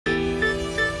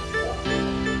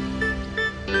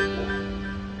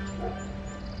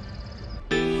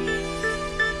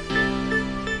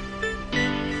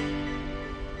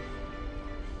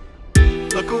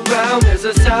around, there's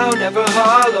a sound never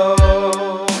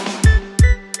hollow,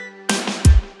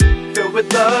 filled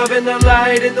with love and the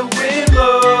light and the wind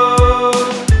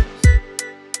blows.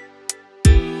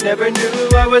 Never knew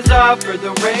I was off for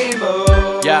the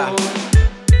rainbow. Yeah,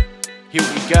 here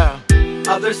we go.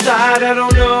 Other side, I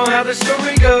don't know how the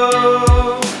story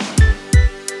goes.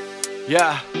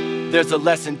 Yeah, there's a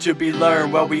lesson to be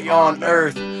learned while we on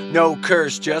earth. No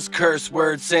curse, just curse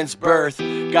words since birth.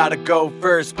 Gotta go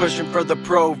first, pushing for the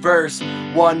pro verse.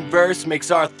 One verse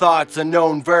makes our thoughts a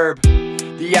known verb.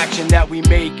 The action that we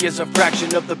make is a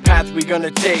fraction of the path we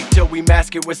gonna take, till we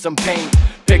mask it with some paint.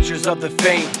 Pictures of the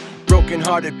faint, broken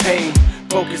hearted pain.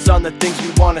 Focus on the things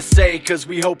we wanna say, cause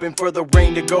we hoping for the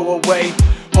rain to go away,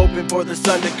 hoping for the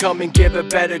sun to come and give a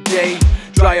better day.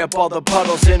 Dry up all the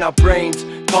puddles in our brains.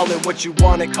 Call it what you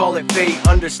want it, call it fate.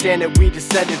 Understand that we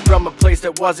descended from a place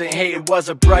that wasn't hate. It was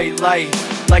a bright light,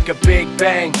 like a big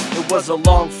bang. It was a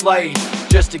long flight,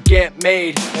 just to get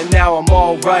made. And now I'm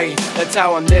alright, that's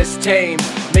how I'm this tame.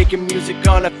 Making music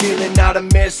on a feeling, not a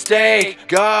mistake.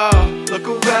 Go! Look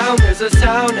around, there's a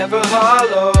sound never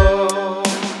hollow,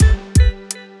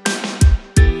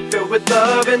 filled with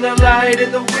love and the light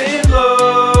and the wind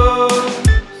blows.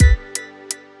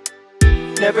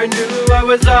 Never knew I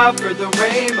was off for the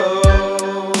rainbow.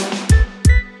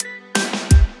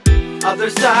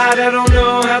 Other side, I don't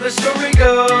know how the story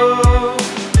goes.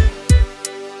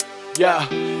 Yeah,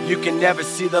 you can never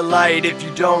see the light if you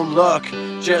don't look.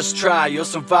 Just try, you'll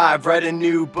survive, write a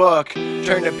new book.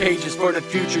 Turn the pages for the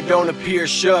future, don't appear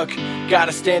shook.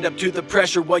 Gotta stand up to the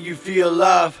pressure while you feel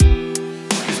love.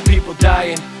 Cause people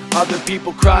dying, other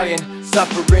people crying,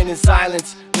 suffering in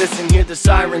silence. Listen, hear the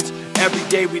sirens. Every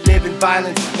day we live in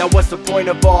violence. Now what's the point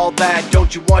of all that?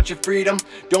 Don't you want your freedom?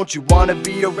 Don't you wanna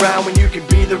be around when you can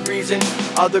be the reason?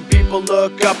 Other people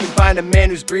look up and find a man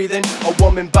who's breathing, a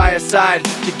woman by his side.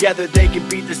 Together they can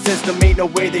beat the system, ain't no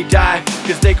way they die.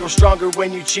 Cause they grow stronger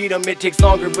when you cheat them. It takes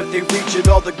longer but they reach it.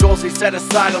 All the goals they set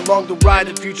aside along the ride,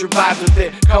 the future vibes with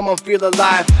it. Come on, feel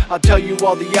alive, I'll tell you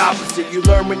all the opposite. You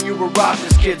learn when you were robbed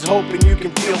as kids, hoping you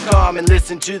can feel calm and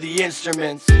listen to the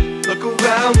instruments. Look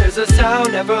around, there's a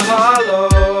sound never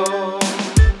hollow,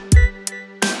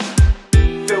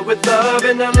 filled with love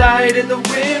and the light and the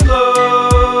wind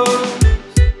blows.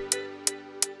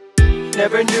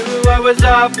 Never knew I was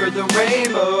off for the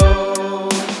rainbow.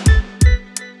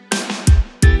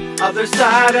 Other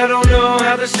side, I don't know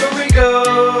how the story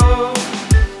goes.